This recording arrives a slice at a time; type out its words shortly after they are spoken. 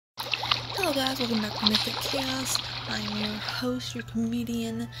Hello guys, welcome back to Mythic Chaos. I'm your host, your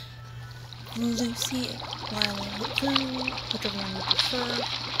comedian, Lucy, whichever one you prefer.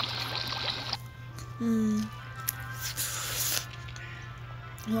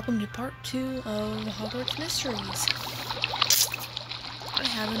 Welcome to part 2 of the Hogwarts Mysteries. I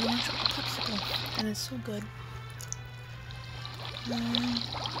have an orange popsicle, and it's so good.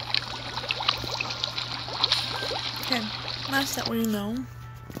 Okay, last that we know,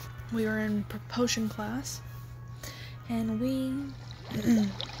 we were in potion class, and I'm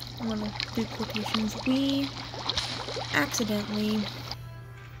gonna do quotations, we accidentally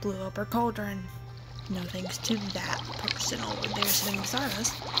blew up our cauldron. No thanks to that person over there sitting beside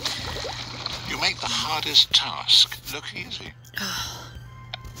us. You make the hardest task look easy.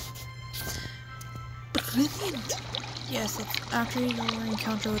 Brilliant! Yes, it's after your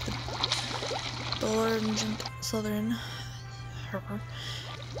encounter with the Belligerent Slytherin,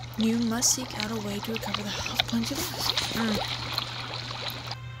 you must seek out a way to recover the health points you lost.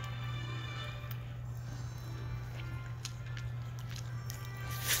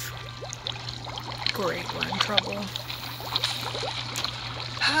 Great, we're in trouble.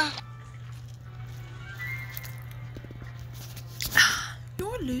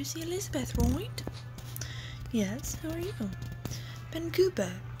 You're Lucy Elizabeth, right? Yes, how are you? Ben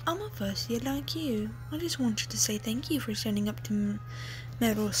Cooper, I'm a first year like you. I just wanted to say thank you for standing up to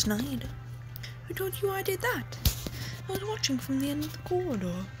Meryl Snide. Who told you I did that? I was watching from the end of the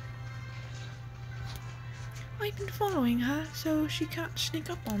corridor. I've been following her, so she can't sneak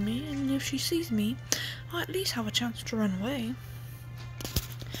up on me, and if she sees me, I'll at least have a chance to run away.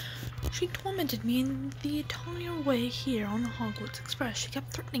 She tormented me the entire way here on the Hogwarts Express. She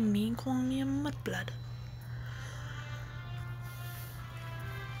kept threatening me and calling me a mudblood.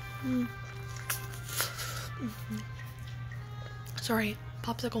 Sorry,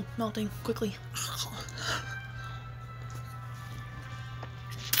 popsicle melting quickly.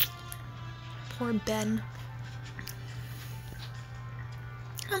 Poor Ben.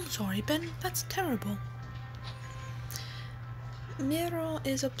 I'm sorry, Ben. That's terrible. Meryl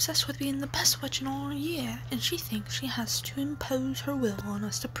is obsessed with being the best witch in all year, and she thinks she has to impose her will on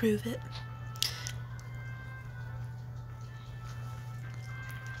us to prove it.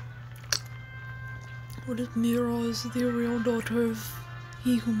 What if Meryl is the real daughter of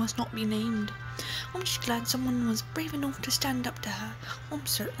he who must not be named? I'm just glad someone was brave enough to stand up to her. I'm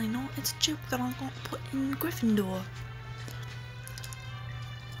certainly not. It's a joke that I got put in Gryffindor.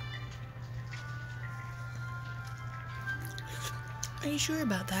 Are you sure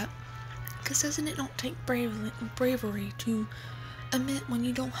about that? Because doesn't it not take bravery to admit when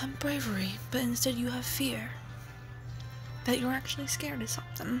you don't have bravery, but instead you have fear? That you're actually scared of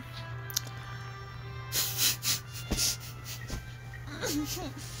something?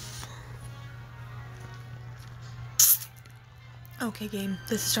 Okay, game,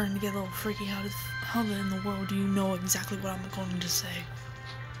 this is starting to get a little freaky. How in the world do you know exactly what I'm going to say?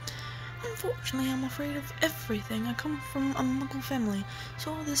 Unfortunately, I'm afraid of everything. I come from a Muggle family,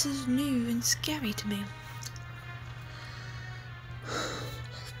 so all this is new and scary to me.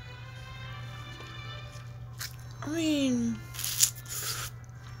 I mean,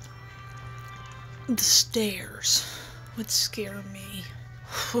 the stairs would scare me.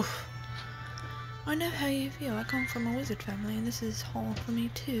 I know how you feel. I come from a wizard family, and this is hard for me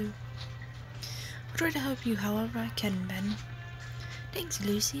too. I'll try to help you however I can, Ben. Thanks,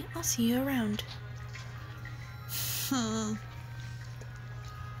 Lucy. I'll see you around.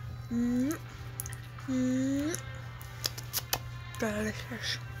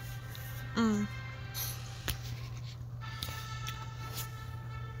 Delicious.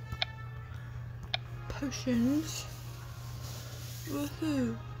 Potions.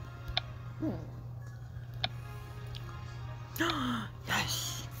 Woohoo.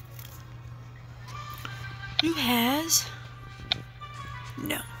 Yes. Who has?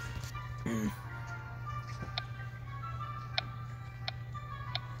 No.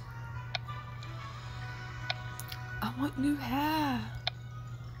 I want new hair.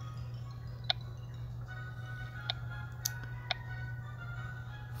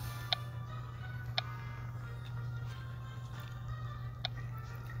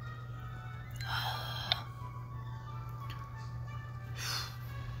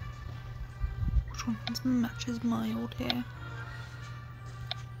 Which one matches my old hair?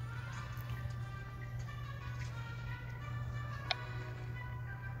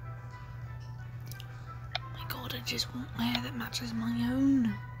 I just want hair that matches my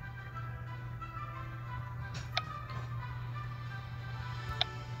own.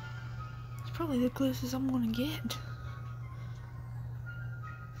 It's probably the closest I'm gonna get.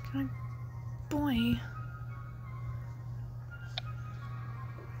 Can boy.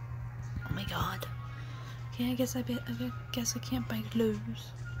 Oh my god. Okay, I guess I can't bite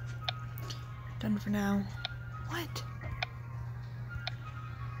loose. Done for now. What?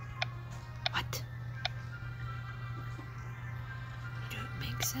 What? You don't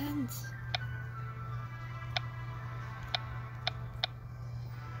make sense.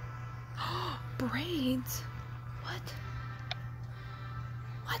 Braids? What?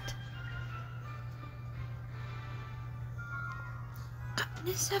 What?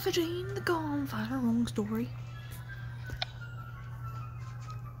 Miss Everdeen, the Godfather, wrong story.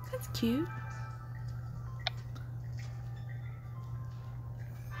 That's cute.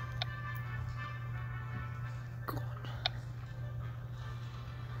 God.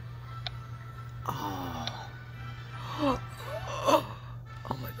 Oh.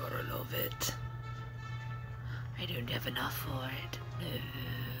 Oh my god, I love it. I don't have enough for it. No.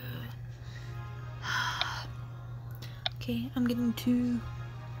 Okay, I'm getting too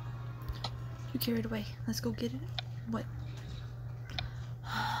carried away. Let's go get it. What?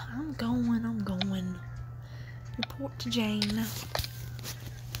 I'm going. Report to Jane.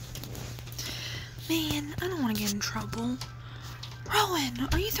 Man, I don't want to get in trouble. Rowan,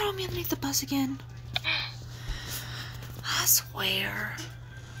 are you throwing me underneath the bus again? I swear.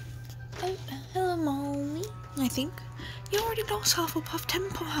 Oh, hello, Molly. I think. You already lost Hufflepuff 10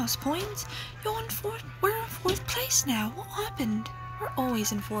 house points. We're in 4th place now. What happened? We're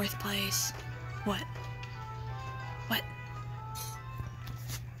always in 4th place. What? What?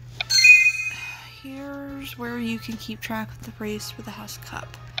 Here's where you can keep track of the race for the house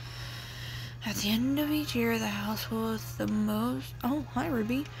cup. At the end of each year, the house with the most... Oh, hi,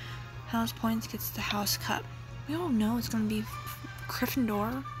 Ruby. House points gets the house cup. We all know it's going to be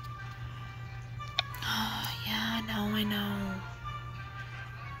Gryffindor. Yeah, I know.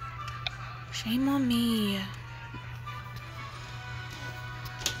 Shame on me.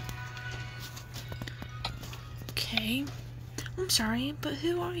 Okay. I'm sorry, but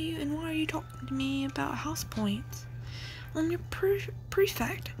who are you and why are you talking to me about house points? I'm your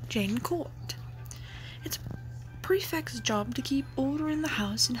prefect, Jane Court. It's prefect's job to keep order in the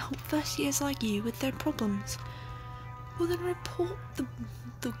house and help first years like you with their problems. Well, then report the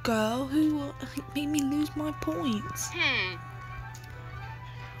girl who made me lose my points.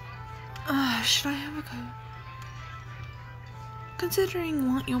 Should I have a go?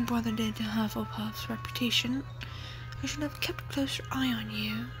 Considering what your brother did to Hufflepuff's reputation, I should have kept a closer eye on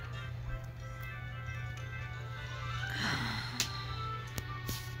you.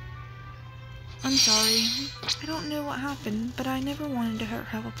 I'm sorry. I don't know what happened, but I never wanted to hurt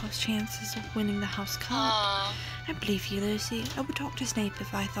Hufflepuff's chances of winning the house cup. I believe you, Lucy. I would talk to Snape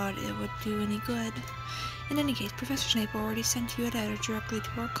if I thought it would do any good. In any case, Professor Snape already sent you a letter directly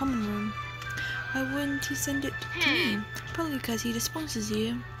to our common room. Why wouldn't he send it to me? Probably because he despises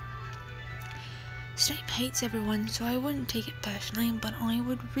you. Snape hates everyone, so I wouldn't take it personally, but I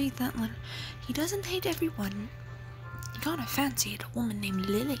would read that letter. He doesn't hate everyone. He got a fancy at a woman named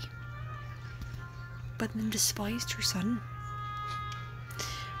Lily, but then despised her son.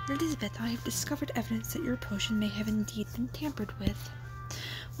 Elizabeth, I have discovered evidence that your potion may have indeed been tampered with.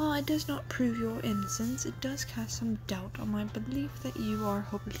 While it does not prove your innocence, it does cast some doubt on my belief that you are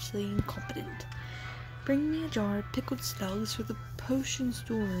hopelessly incompetent. Bring me a jar of pickled slugs for the potion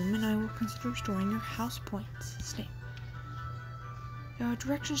storeroom, and I will consider restoring your house points. Snape. There are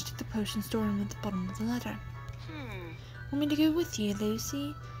directions to the potion storeroom at the bottom of the letter. Want me to go with you,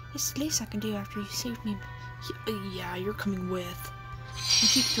 Lucy? It's the least I can do after you saved me. Yeah, you're coming with. You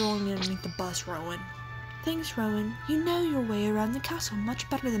keep throwing me underneath the bus, Rowan. Thanks, Rowan. You know your way around the castle much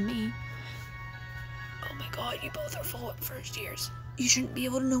better than me. Oh my god, you both are full of first years. You shouldn't be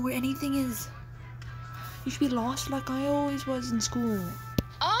able to know where anything is. You should be lost like I always was in school.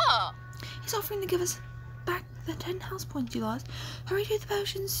 He's offering to give us back the 10 house points you lost. Hurry to the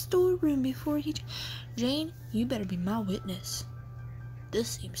potion storeroom before he... Jane, you better be my witness. This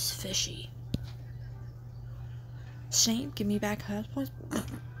seems fishy. Snape, give me back house points.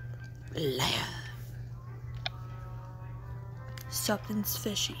 Liar. Something's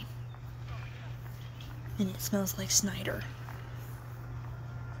fishy. And it smells like Snyder.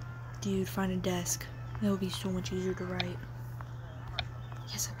 Dude, find a desk. It will be so much easier to write.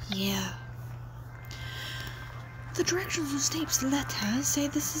 Yes, yeah. The directions on Snape's letter say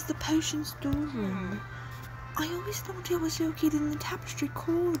this is the potion storeroom. I always thought it was located in the tapestry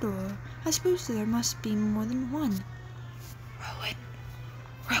corridor. I suppose there must be more than one.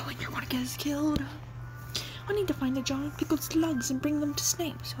 Rowan, you're gonna get us killed. I need to find a jar of pickled slugs and bring them to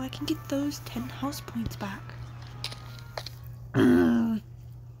Snape so I can get those 10 house points back.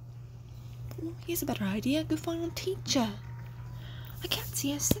 here's a better idea. Go find a teacher. I can't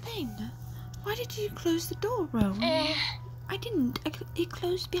see a thing. Why did you close the door, Rowan? I didn't. It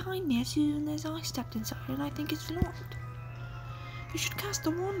closed behind me as soon as I stepped inside, and I think it's locked. You should cast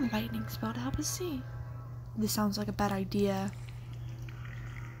the wand lightning spell to help us see. This sounds like a bad idea.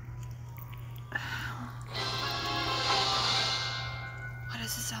 Why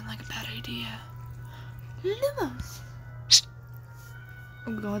does this sound like a bad idea? Lumos!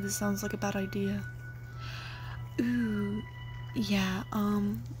 Oh god, this sounds like a bad idea. Ooh, yeah,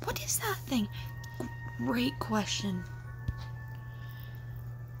 what is that thing? Great question.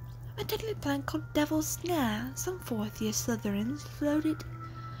 A deadly plant called Devil's Snare. Some fourth-year Slytherins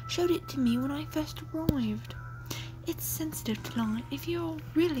showed it to me when I first arrived. It's sensitive to light. If you're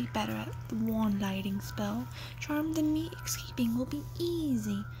really better at the wand lighting spell, charm, then me escaping will be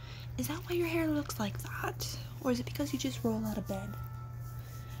easy. Is that why your hair looks like that? Or is it because you just roll out of bed?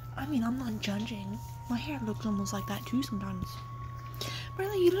 I mean, I'm not judging. My hair looks almost like that too sometimes.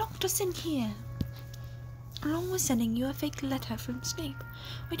 Really, you locked us in here. Along with sending you a fake letter from Snape.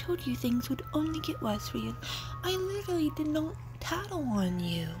 I told you things would only get worse for you. I literally did not tattle on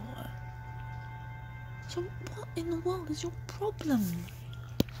you. So what in the world is your problem?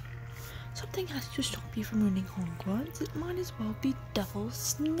 Something has to stop you from ruining Hogwarts. It might as well be Devil's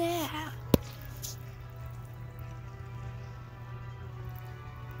Snare.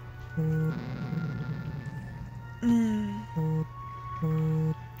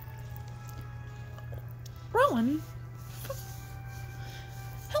 Rowan?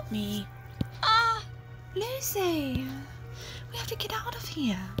 Help me. Lucy! We have to get out of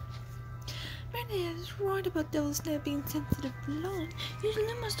here. Randy is right about Devil's Snare being sensitive to light. Use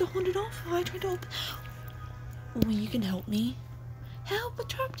Lumos to hold it off while I try to open. Well, you can help me. Help! We're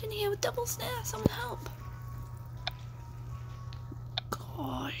trapped in here with Devil's Snare. Someone help.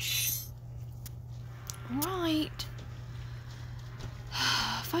 Gosh. Right.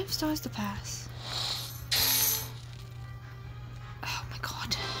 5 stars to pass. Oh my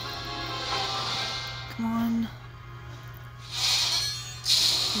god. Come on. 2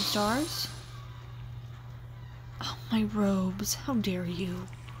 stars? Oh, my robes. How dare you.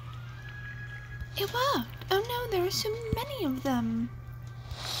 It worked. Oh no, there are so many of them.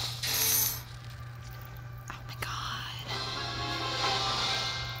 Oh my god.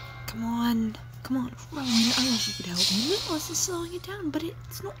 Come on. Come on, Rowan, I wish you could help me. Lumos is slowing it down, but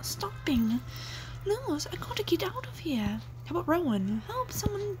it's not stopping. Lumos, I gotta get out of here. How about Rowan? Help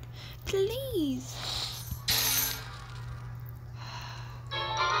someone, please.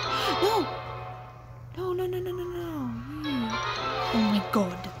 No! No, no, no, no, no, no. Oh my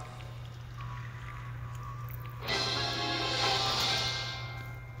god.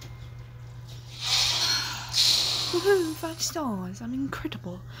 Woohoo, 5 stars. I'm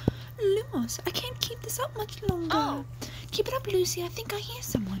incredible. Lumos, I can't keep this up much longer. Oh. Keep it up, Lucy. I think I hear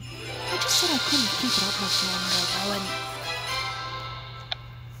someone. I just said I couldn't keep it up much longer, Rowan.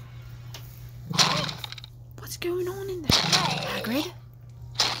 What's going on in there? Hagrid?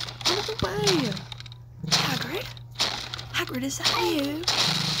 Out of the way! Hagrid? Hagrid, is that you?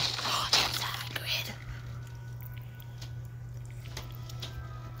 Oh, it's Hagrid.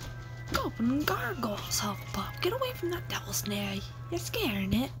 Goblin gargoyles, Hufflepuff. Get away from that Devil's Snare. You're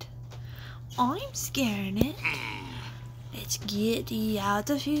scaring it. I'm scaring it. Let's get out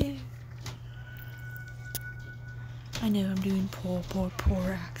of here. I know I'm doing poor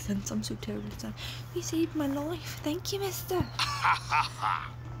accents. I'm so terrible at that. You saved my life. Thank you, mister.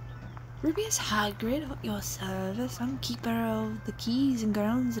 Rubius Hagrid, at your service. I'm keeper of the keys and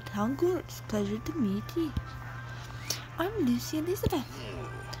grounds at Hogwarts. Pleasure to meet you. I'm Lucy Elizabeth.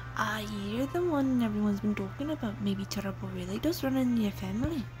 I hear the one everyone's been talking about. Maybe terrible really does run in your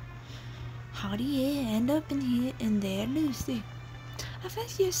family. How do you end up in there, Lucy? A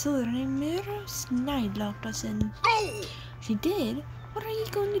first-year Slytherin named Mira Snide locked us in. No! She did? What are you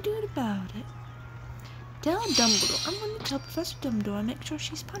going to do about it? Tell Dumbledore. I'm going to tell Professor Dumbledore and make sure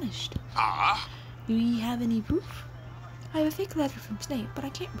she's punished. Do you have any proof? I have a fake letter from Snape, but I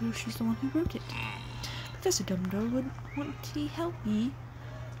can't prove she's the one who wrote it. Professor Dumbledore would want to help me,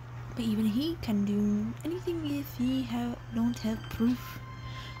 but even he can do anything if he don't have proof.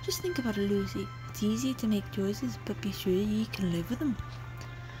 Just think about it, Lucy. It's easy to make choices, but be sure you can live with them.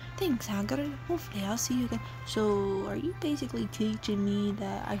 Thanks, Hagrid. Hopefully I'll see you again. So, are you basically teaching me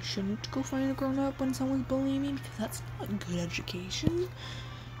that I shouldn't go find a grown-up when someone's bullying me? Because that's not good education. You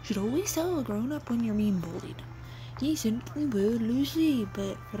should always tell a grown-up when you're being bullied. You simply will, Lucy,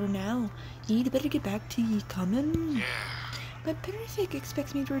 but for now, you'd better get back to ye coming. My Perfect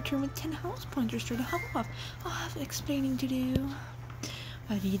expects me to return with 10 house points restored to Hufflepuff. I'll have explaining to do.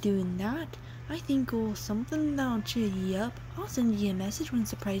 While you doing that, I think something that'll cheer you up. I'll send you a message when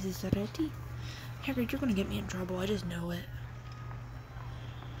surprises are ready. Hagrid, you're gonna get me in trouble, I just know it.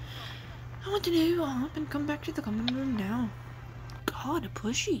 I want to know up and come back to the common room now. God,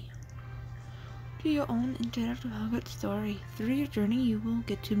 pushy. Do your own interactive Hogwarts story. Through your journey, you will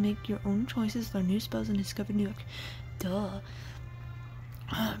get to make your own choices, learn new spells, and discover new...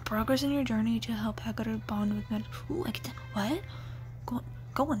 progress in your journey to help Hagrid bond with magic. Ooh, I get to... What?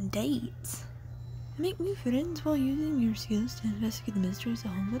 Go on dates. Make new friends while using your skills to investigate the mysteries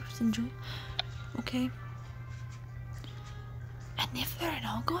of Hogwarts. Enjoy. Okay. And if they're in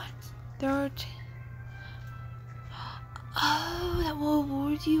Hogwarts, there are... Oh, that will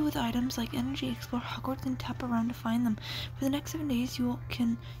reward you with items like energy. Explore Hogwarts and tap around to find them. For the next 7 days, you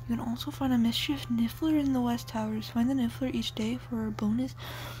can also find a mischief Niffler in the West Towers. Find the Niffler each day for a bonus.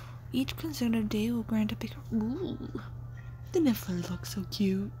 Each consecutive day will grant a bigger... Ooh, the Niffler looks so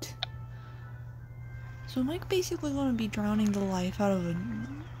cute. So Mike basically going to be drowning the life out of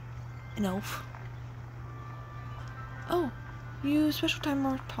an elf. Oh. Use special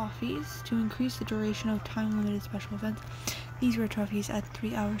timer toffees to increase the duration of time-limited special events. These rare toffees add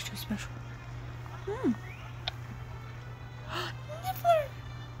 3 hours to a special. Niffler!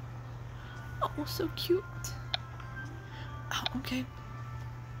 Oh, so cute. Oh, okay.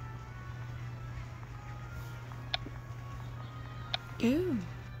 Go.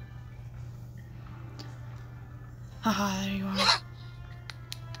 Haha, there you are.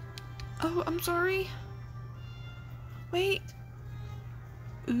 Oh, I'm sorry. Wait.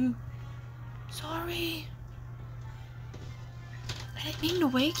 Ooh. Sorry. I didn't mean to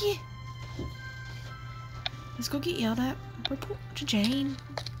wake you. Let's go get yelled at. Report to Jane.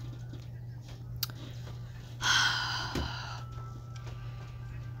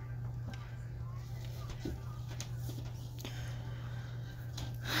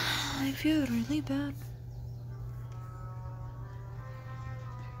 I feel really bad.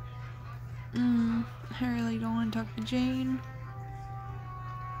 I really don't want to talk to Jane.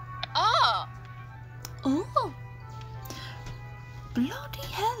 Oh! Bloody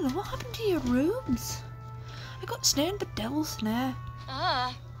hell, what happened to your rooms? I got snared by Devil Snare.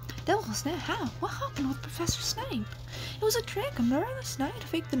 Devil Snare? How? What happened with Professor Snape? It was a trick. A murderous knight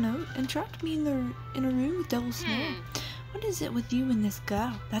faked the note and trapped me in a room with Devil Snare. What is it with you and this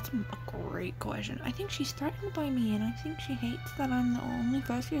girl? That's a great question. I think she's threatened by me, and I think she hates that I'm the only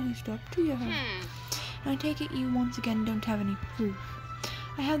first year who stuck to her. And I take it you once again don't have any proof.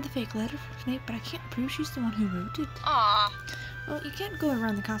 I have the fake letter from Snape, but I can't prove she's the one who wrote it. Well, you can't go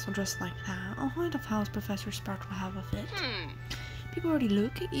around the castle dressed like that. I'll find out how Professor Sprout will have a fit. People already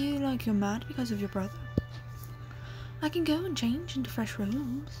look at you like you're mad because of your brother. I can go and change into fresh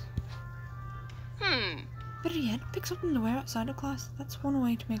robes. Better yet, pick something to wear outside of class. That's one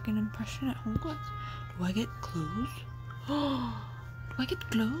way to make an impression at Hogwarts. Do I get clothes? Do I get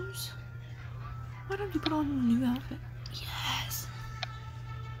clothes? Why don't you put on a new outfit? Yes!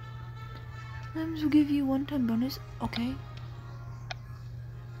 Will give you one-time bonus. Okay.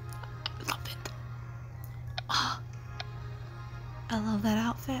 Love it. I love that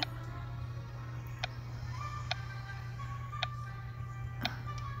outfit.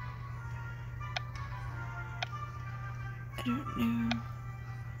 I don't know.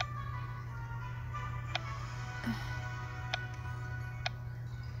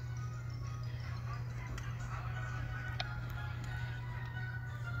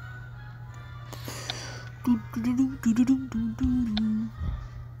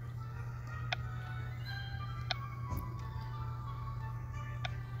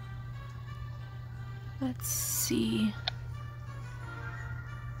 Let's see.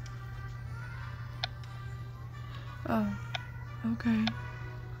 Oh, okay.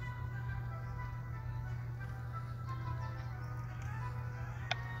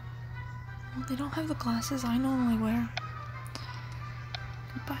 Well, they don't have the glasses I normally wear.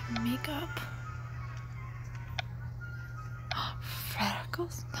 Buy makeup.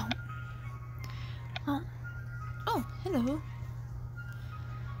 Freckles? No. Oh, hello.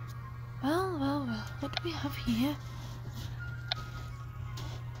 Well, what do we have here?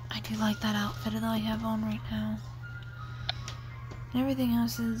 I do like that outfit that I have on right now. And everything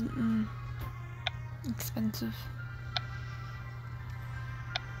else is, expensive.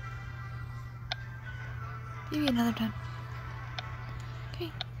 Maybe another time.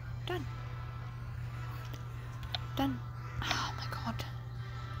 Okay, done. Done. Oh my god.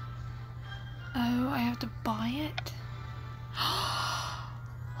 Oh, I have to buy it? Oh,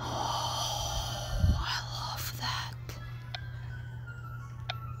 I love that.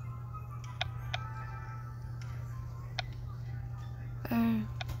 Oh.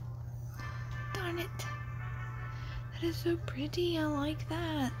 That is so pretty. I like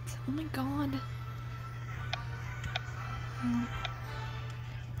that. Oh my god.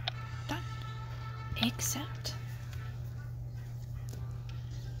 Done. Except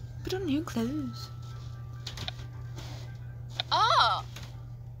put on new clothes. Oh!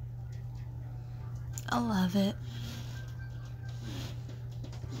 I love it.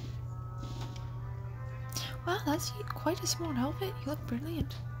 Wow, that's quite a small outfit. You look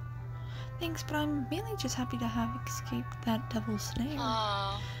brilliant. Thanks, but I'm mainly just happy to have escaped that devil's snare.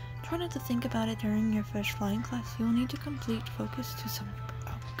 Oh. Try not to think about it during your first flying class. You will need to complete focus to summon.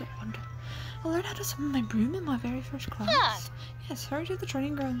 Oh god. I learned how to summon my broom in my very first class. Yes, hurry to the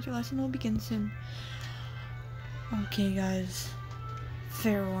training grounds. Your lesson will begin soon. Okay, guys.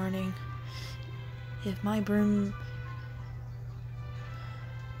 Fair warning. If my broom...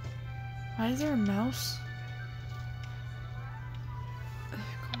 Why is there a mouse? Oh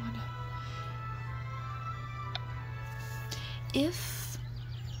god. If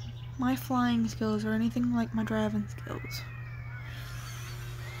my flying skills are anything like my driving skills,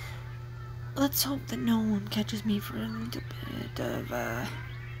 let's hope that no one catches me for a little bit of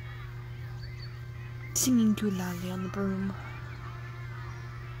singing too loudly on the broom.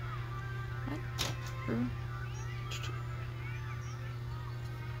 What? Broom?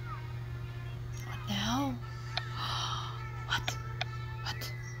 What now? What?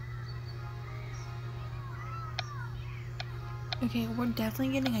 What? Okay, we're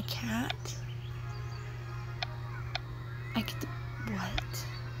definitely getting a cat. I get the... What?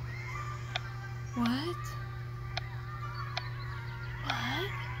 What?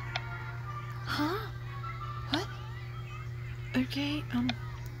 What? Huh? What? Okay,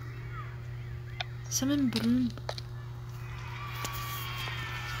 summon broom.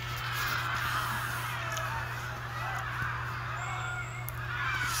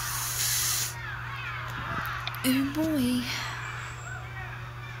 Oh boy.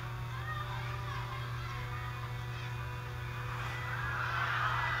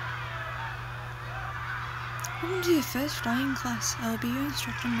 Welcome to your first flying class. I will be your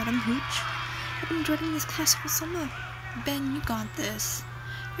instructor, Madam Hooch. I've been dreading this class all summer. Ben, you got this.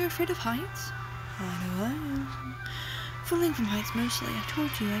 You're afraid of heights? I know. Falling from heights mostly. I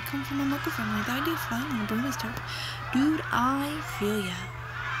told you, I come from a muggle family. The idea of flying on a broom is terrible. Dude, I feel ya.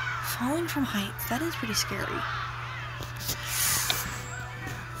 Falling from heights, that is pretty scary.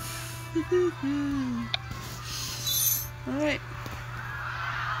 Alright.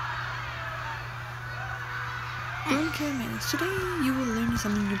 Broom care manners. Today you will learn to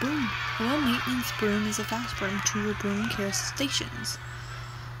summon your broom. A well-maintenance broom is a fast broom to your broom care stations.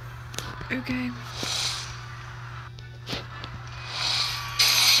 Okay.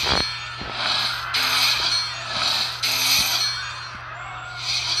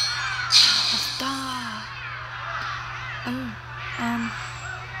 Stop. Oh,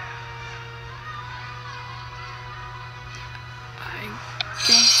 I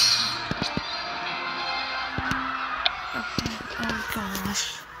guess. Okay. Oh gosh.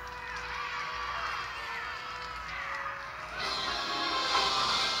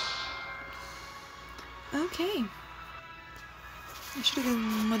 Okay. I should have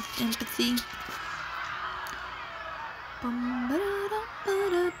gone with empathy.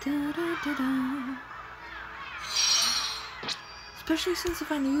 Especially since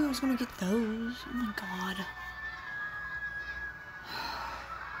if I knew I was gonna get those. Oh my god.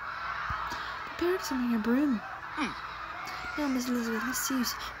 Prepare to summon your broom. Now, Miss Elizabeth, let's see you.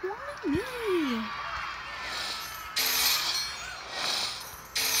 Why me?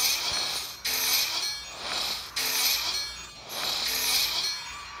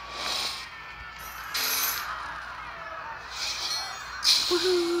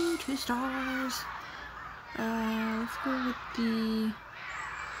 Woohoo! 2 stars. Let's go with the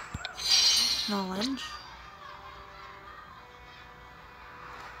knowledge.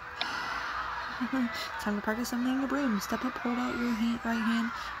 Time to practice summoning your broom. Step up, hold out your right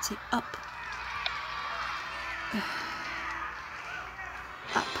hand, say up.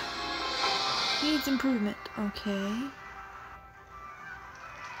 Up. Needs improvement. Okay.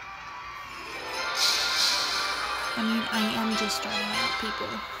 I mean, I am just starting out,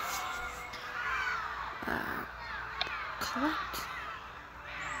 people. Correct.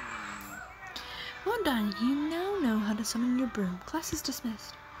 Well done. You now know how to summon your broom. Class is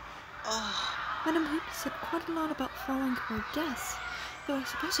dismissed. Madam Hoot said quite a lot about falling for death, though I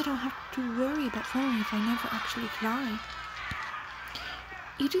suppose I don't have to worry about falling if I never actually fly.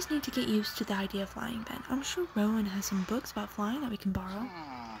 You just need to get used to the idea of flying, Ben. I'm sure Rowan has some books about flying that we can borrow.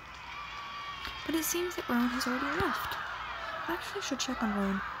 But it seems that Rowan has already left. I actually should check on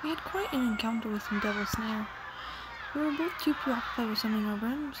Rowan. We had quite an encounter with some devil Snare. We were both too preoccupied with something our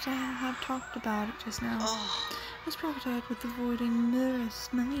rooms to have talked about it just now. I was preoccupied with avoiding Mira's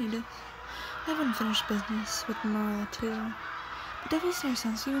maid. I have unfinished business with Marla too. The Devil's Snare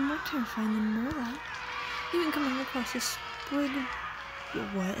sounds even more terrifying than Marla. Even coming across a sprig...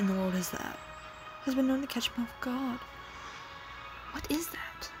 What in the world is that? Has been known to catch me off guard. What is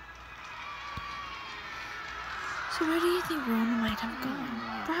that? So where do you think Rowan might have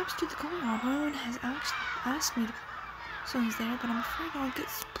gone? Perhaps to the courtyard. Rowan has asked me to... Someone's there, but I'm afraid I'll get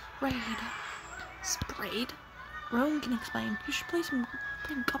sprayed. Sprayed? Rowan can explain. You should play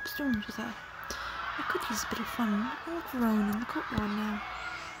gobstones with her. I could use a bit of fun. I'll look for Rowan in the courtyard now.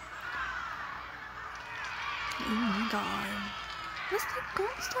 Oh my god. Let's play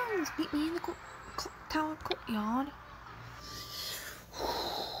gobstones. Meet me in the tower courtyard.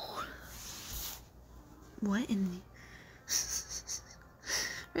 What in the...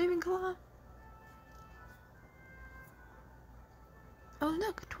 Ravenclaw? Oh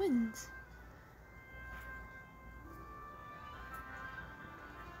look, twins.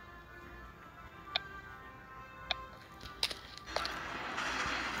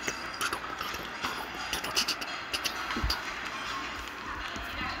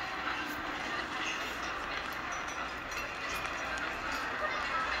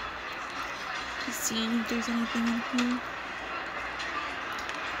 Just seeing if there's anything in here.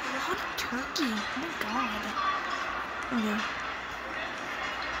 A lot of turkey. Oh my god. Okay.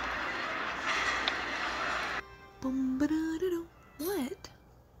 Boom ba da da da. What?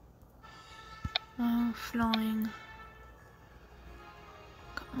 Oh, flying.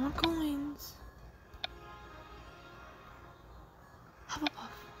 Got more coins.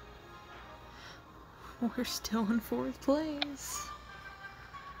 Hufflepuff. We're still in 4th place.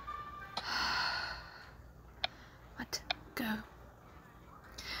 What? Go.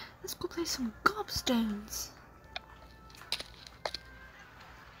 Let's go play some gobstones.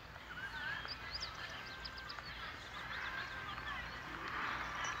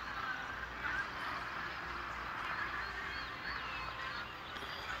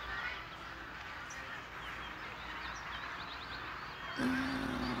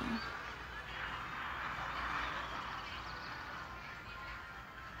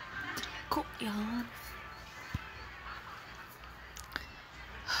 Courtyard.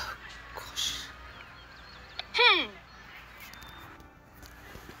 Oh, gosh.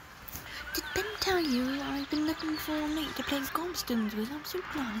 Did Ben tell you I've been looking for a mate to play gobstones with? I'm so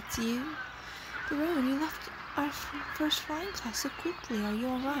glad it's you. The Rowan, you left our first flying class so quickly. Are you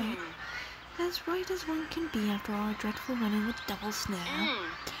alright? As right as one can be after our dreadful running with Double Snare. I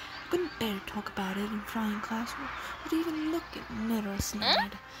couldn't bear to talk about it in flying class, or even look at Mirror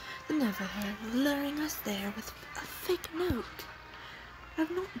Snide. The nerve of her luring us there with a fake note.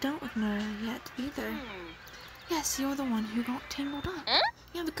 I've not dealt with Mirror yet either. Yes, you're the one who got tangled up.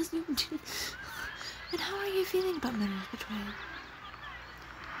 Yeah, because you did. And how are you feeling about Mirror's betrayal?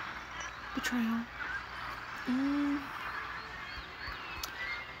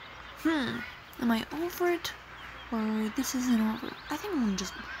 Am I over it? Or this isn't over? I think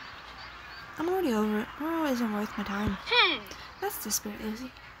I'm already over it. Mirror isn't worth my time. That's the spirit,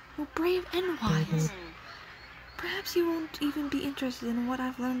 Lizzie. You're brave and wise. Perhaps you won't even be interested in what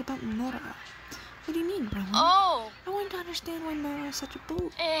I've learned about Mirror. What do you mean, Rowan? I want to understand why Mirror is such a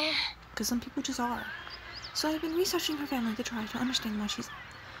bull. Because some people just are. So I've been researching her family to try to understand why she's...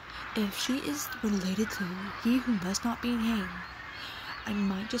 If she is related to he who must not be named, I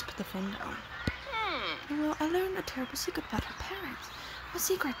might just put the phone down. Well, I learned a terrible secret about her parents. What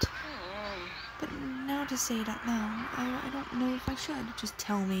secret? But now to say that now, I don't know if I should. Just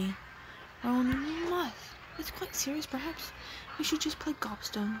tell me. Rowan, you must. It's quite serious, perhaps. We should just play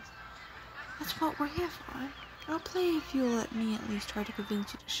gobstones. That's what we're here for. I'll play if you'll let me at least try to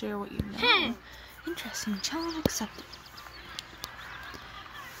convince you to share what you know. Interesting. Challenge accepted.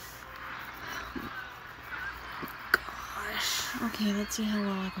 Gosh. Okay, let's see how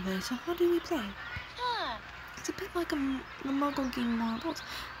well I can play. So how do we play? It's a bit like a Muggle game marbles,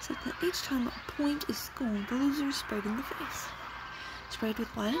 except that each time a point is scored, the loser is sprayed in the face. Sprayed with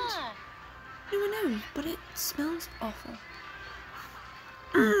what? No one knows, but it smells awful.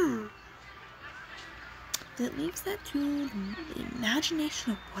 That leaves that to the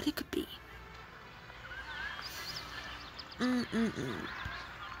imagination of what it could be.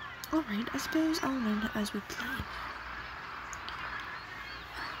 Alright, I suppose I'll learn it as we play.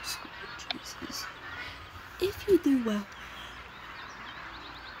 Oh, Jesus. If you do well,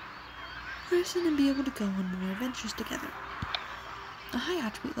 we're soon to be able to go on more adventures together. The high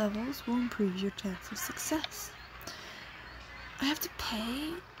attribute levels will improve your chance of success. I have to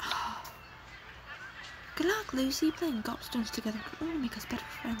pay? Good luck, Lucy. Playing gobstones together could only make us better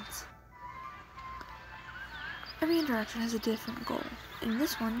friends. Every interaction has a different goal. In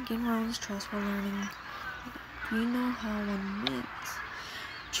this one, gain Rowan's trust while learning. You know how one wins.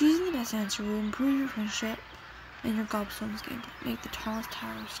 Choosing the best answer will improve your friendship and your gobstones gameplay. Make the tallest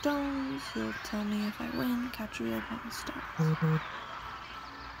tower of stones. You'll tell me if I win. Capture your opponent's stones.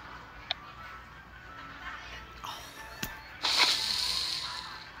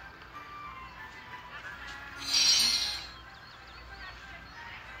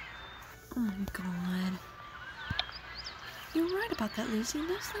 Oh my god. You were right about that, Lucy.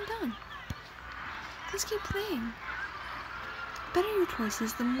 Nicely done. Let's keep playing. The better your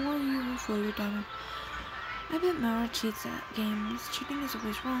choices, the more you will fill your diamond. I bet Mara cheats at games. Cheating is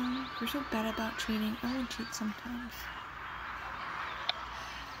always wrong. You're so bad about cheating. I won't cheat sometimes.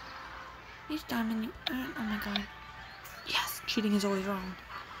 Each diamond you earn. Oh my god. Yes, cheating is always wrong.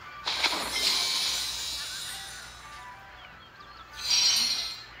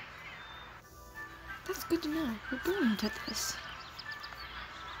 That's good to know. We're brilliant at this.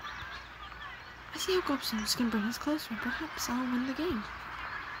 I see how gobstones can bring us closer. Perhaps I'll win the game.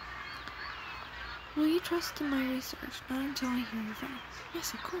 Will you trust in my research? Not until I hear your friends.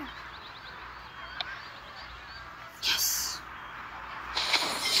 Yes, of course. Yes!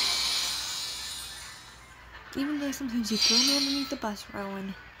 Even though sometimes you throw me underneath the bus,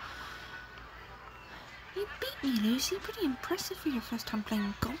 Rowan. You beat me, Lucy. Pretty impressive for your first time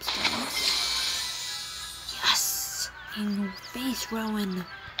playing gobstones. Yes! In your face, Rowan.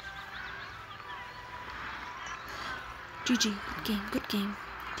 GG, good game, good game.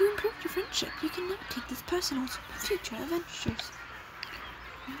 You improved your friendship. You can now take this personal to future adventures.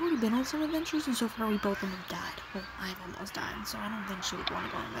 We've already been on some adventures, and so far we both have died. Well, I've almost died, so I don't think she would want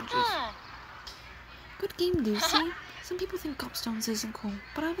to go on adventures. Good game, Lucy. Some people think gobstones isn't cool,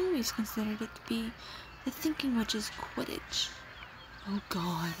 but I've always considered it to be the thinking which is Quidditch. Oh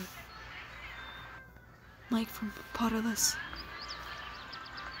god. Mike from Potterless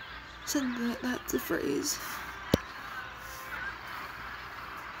said that's a phrase.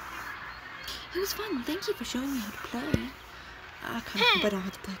 It was fun. Thank you for showing me how to play. I kind of hope I don't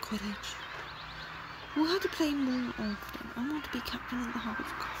have to play Quidditch. We'll have to play more often. I want to be captain of the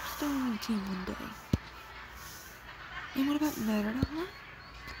Hogwarts gobstoning team one day. And what about Merida?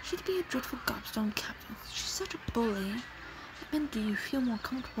 She'd be a dreadful gobstone captain. She's such a bully. And do you feel more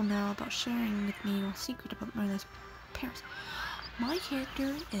comfortable now about sharing with me your secret about Merlin's parents? My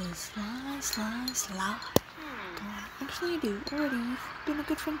character is Sly. God, actually I do. Already, you've been a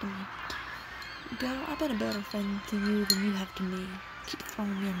good friend to me. I've been a better friend to you than you have to me. Keep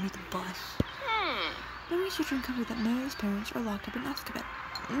throwing me underneath the bus. My research uncovered that Mary's parents are locked up in Azkaban.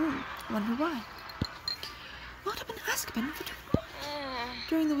 Wonder why. Locked up in Azkaban? For doing what?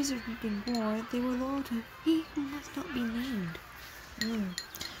 During the Wizarding War, they were loyal to he who must not be named.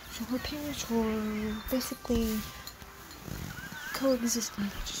 So her parents were basically coexisting,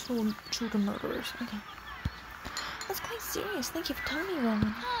 just children murderers. Okay. That's quite serious. Thank you for telling me,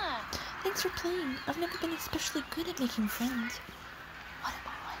 Rowan. Thanks for playing. I've never been especially good at making friends. What am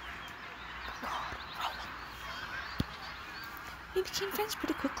I? Oh god, Rowan. We became friends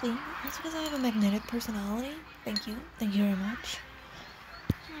pretty quickly. That's because I have a magnetic personality. Thank you. Thank you very much.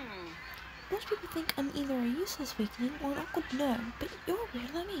 Most people think I'm either a useless weakling or an awkward nerd, but you're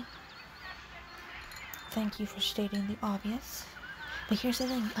weird like me. Thank you for stating the obvious. But here's the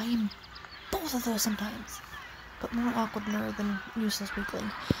thing, I am both of those sometimes. But more awkward nerd than useless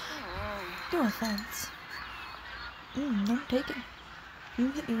weakling. No offense. Don't take it.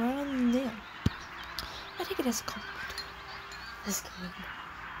 You hit me right on the nail. I take it as a compliment. This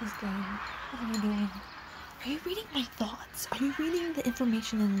game. What are you doing? Are you reading my thoughts? Are you reading the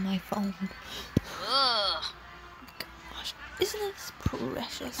information in my phone? Gosh, isn't this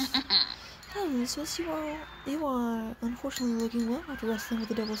precious? Hello, Elizabeth, you are unfortunately looking well after wrestling with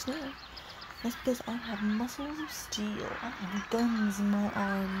the devil's snare. That's because I have muscles of steel. I have guns in my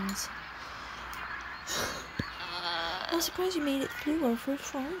arms. I was surprised you made it through our first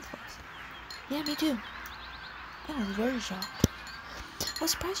flying class. Yeah, me too. I was very shocked. I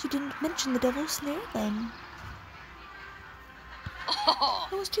was surprised you didn't mention the devil's snare then.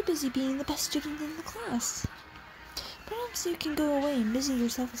 I was too busy being the best student in the class. Perhaps you can go away and busy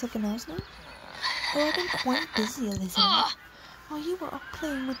yourself with something else now? Oh, I've been quite busy, Elizabeth. While you were off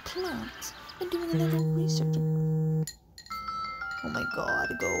playing with plants and doing a little research. Oh my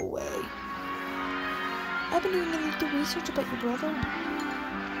god, go away. I've been doing a little research about your brother.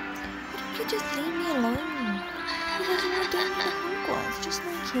 What are you just leave me alone? You guys want to take me to Hogwarts, just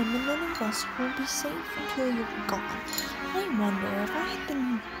like him, and none of us will be safe until you're gone. I wonder if I had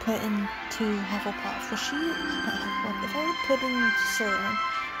been put into Hufflepuff, was she, not Hufflepuff, if I were put into Slytherin,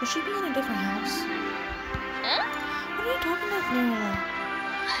 would she be in a different house? Huh? What are you talking about, Marilla?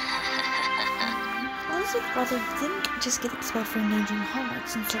 Elizabeth's brother didn't just get expelled for endangering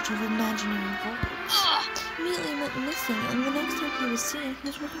Hogwarts in search of imaginary worlds. Immediately went missing, and the next time he was seen, he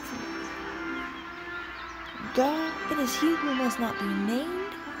was working for me. Go, it is he who must not be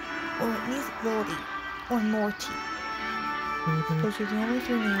named, or at least Lordy, or Morty. Those are the only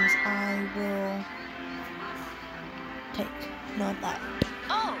three names I will take. Not that.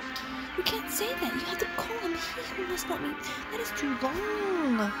 Oh. You can't say that. You have to call him he who must not be. That is too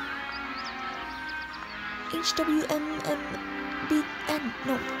long. HWMMBN.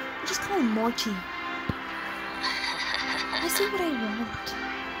 No, just call him Morty. I say what I want.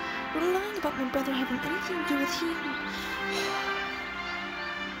 We're lying about my brother having anything to do with he who...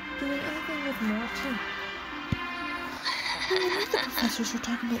 doing anything with Morty. I know the professors were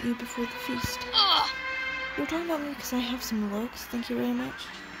talking about you before the feast. You were talking about me because I have some looks, thank you very much.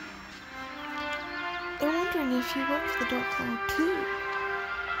 They're wondering if you work for the Dark Cloud too.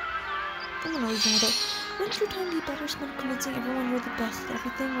 I'm gonna reason with it. Wouldn't your time be better spent convincing everyone you're the best at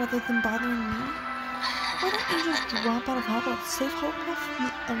everything rather than bothering me? Why don't you just drop out of Hogwarts, save Hufflepuff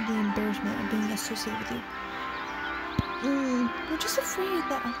of the embarrassment of being associated with you? You're just afraid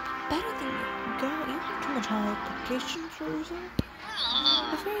that I'll be better than you. Girl, you have too much high expectations for yourself.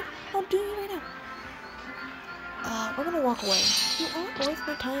 Afraid? I'll do you right now. We're gonna walk away. You aren't worth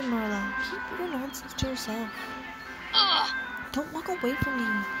my time, Marilla. Keep your nonsense to yourself. Don't walk away from me.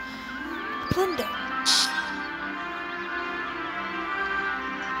 Plunder.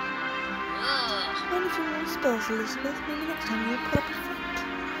 Learn a few more spells, Elizabeth. Maybe next time you'll put up a fight.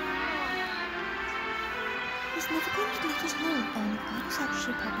 He's never going to leave us alone. I was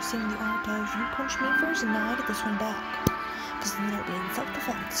actually practicing the art of you punch me first and now I get this one back. Because then it'll be in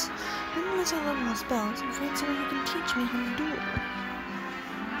self-defense. When unless I learn more spells, I'm afraid someone who can teach me how to do it.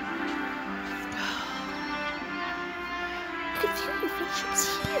 You can feel your friendships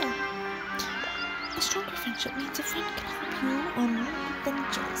here. A stronger friendship means a friend can help you on long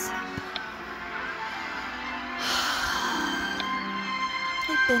adventures.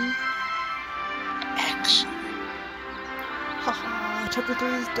 Hey, Ben. Excellent. Haha, chapter 3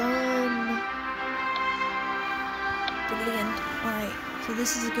 is done. Brilliant. Alright, so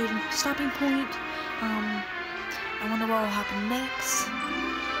this is a good stopping point. I wonder what will happen next.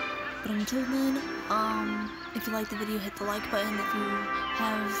 But until then, if you liked the video, hit the like button. If you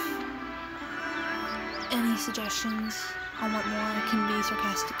have any suggestions on what more I can be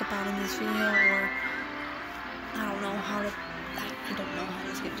sarcastic about in this video, or I don't know how to, I don't know how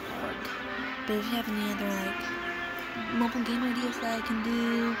this game's gonna work. But if you have any other, like, mobile game ideas that I can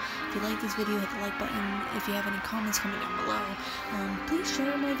do, if you like this video, hit the like button. If you have any comments, comment down below. Please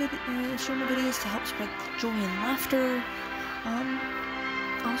share my videos to help spread joy and laughter.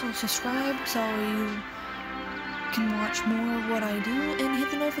 Also subscribe so you can watch more of what I do, and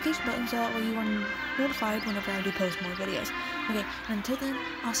hit the notification button so that way you are notified whenever I do post more videos. Okay, and until then,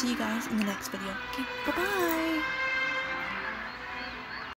 I'll see you guys in the next video. Okay, bye-bye!